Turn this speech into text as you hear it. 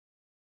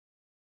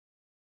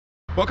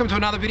Welcome to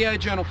another video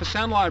journal for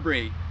Sound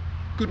Library.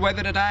 Good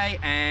weather today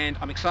and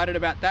I'm excited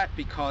about that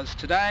because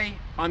today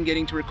I'm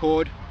getting to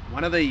record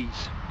one of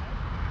these.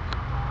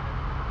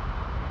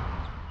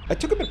 It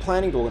took a bit of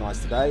planning to organise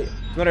today.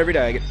 Not every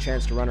day I get the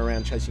chance to run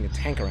around chasing a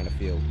tank around a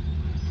field.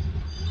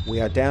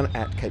 We are down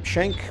at Cape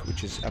Schanck,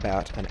 which is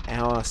about an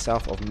hour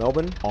south of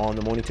Melbourne on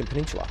the Mornington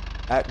Peninsula,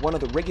 at one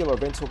of the regular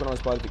events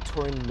organised by the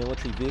Victorian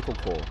Military Vehicle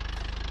Corps.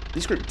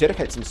 This group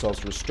dedicates themselves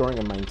to restoring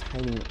and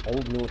maintaining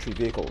old military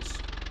vehicles,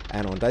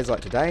 and on days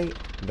like today,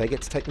 they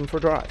get to take them for a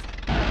drive.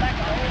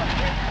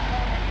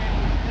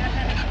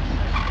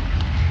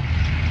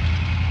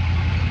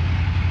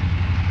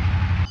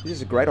 This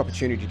is a great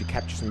opportunity to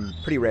capture some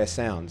pretty rare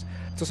sounds.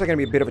 It's also going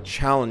to be a bit of a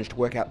challenge to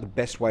work out the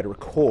best way to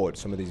record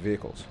some of these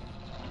vehicles.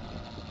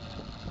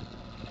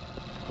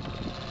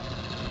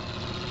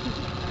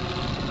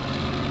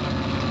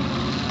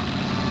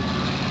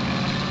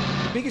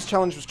 The biggest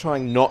challenge was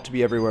trying not to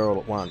be everywhere all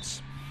at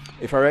once.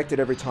 If I reacted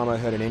every time I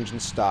heard an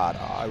engine start,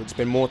 I would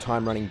spend more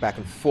time running back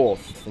and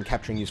forth than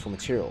capturing useful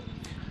material.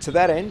 To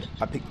that end,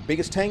 I picked the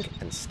biggest tank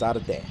and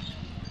started there.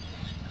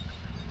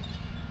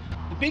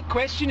 The big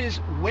question is,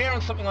 where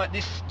on something like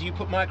this do you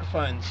put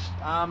microphones?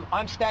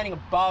 I'm standing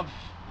above,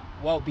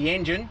 the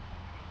engine,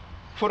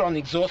 foot on the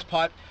exhaust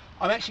pipe.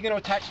 I'm actually going to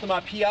attach them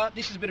up here.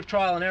 This is a bit of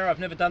trial and error. I've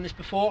never done this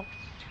before.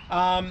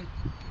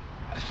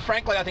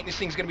 Frankly, I think this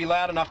thing's going to be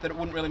loud enough that it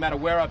wouldn't really matter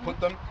where I put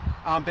them.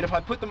 But if I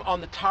put them on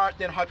the turret,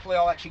 then hopefully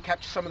I'll actually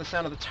capture some of the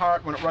sound of the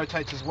turret when it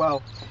rotates as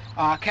well.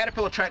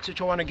 Caterpillar tracks,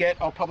 which I want to get,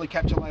 I'll probably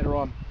capture later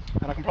on.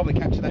 And I can probably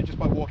capture that just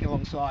by walking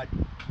alongside.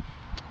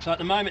 So at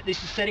the moment,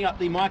 this is setting up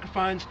the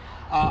microphones.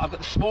 I've got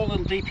the small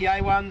little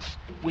DPA ones,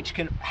 which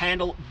can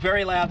handle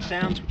very loud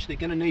sounds, which they're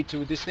going to need to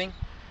with this thing.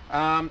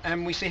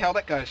 And we see how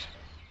that goes.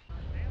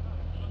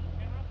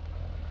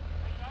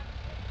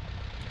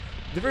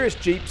 The various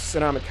jeeps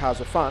and armoured cars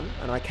were fun,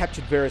 and I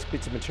captured various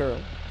bits of material.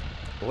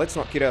 But let's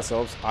not kid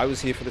ourselves, I was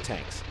here for the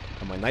tanks,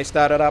 and when they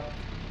started up,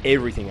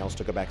 everything else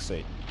took a back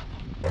seat.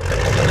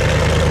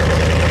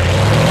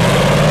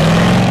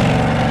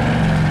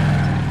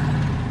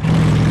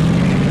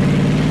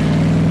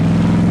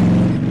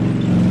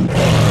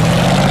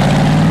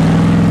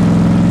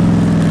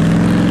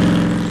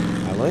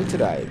 I learned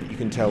today that you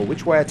can tell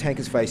which way a tank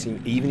is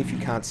facing even if you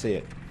can't see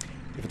it.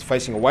 If it's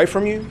facing away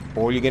from you,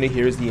 all you're going to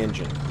hear is the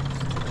engine.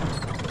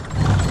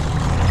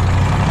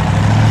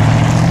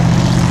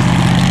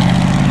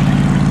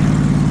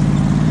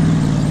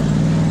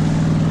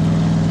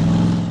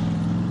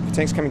 If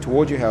the tank's coming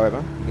towards you,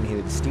 however, you can hear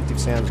the distinctive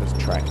sounds of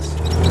its tracks.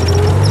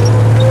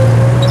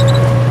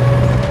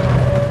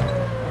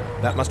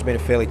 That must have been a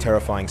fairly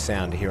terrifying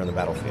sound to hear on the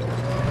battlefield.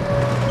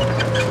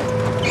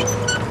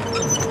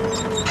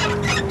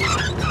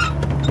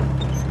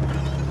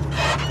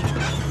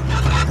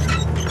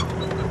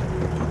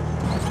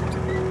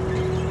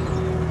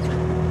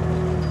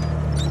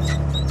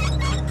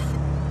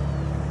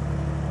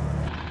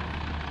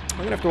 I'm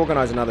going to have to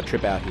organise another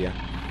trip out here.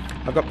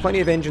 I've got plenty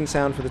of engine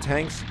sound for the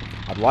tanks.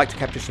 I'd like to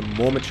capture some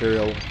more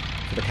material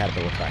for the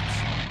Caterpillar tracks.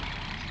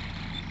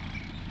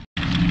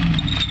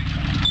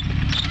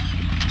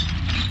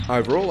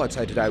 Overall, I'd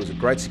say today was a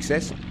great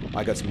success.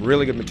 I got some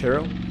really good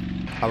material.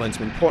 I learned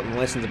some important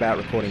lessons about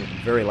recording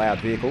very loud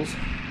vehicles.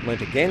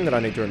 Learned again that I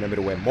need to remember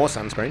to wear more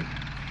sunscreen.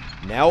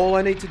 Now all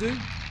I need to do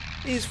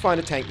is find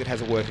a tank that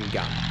has a working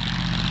gun.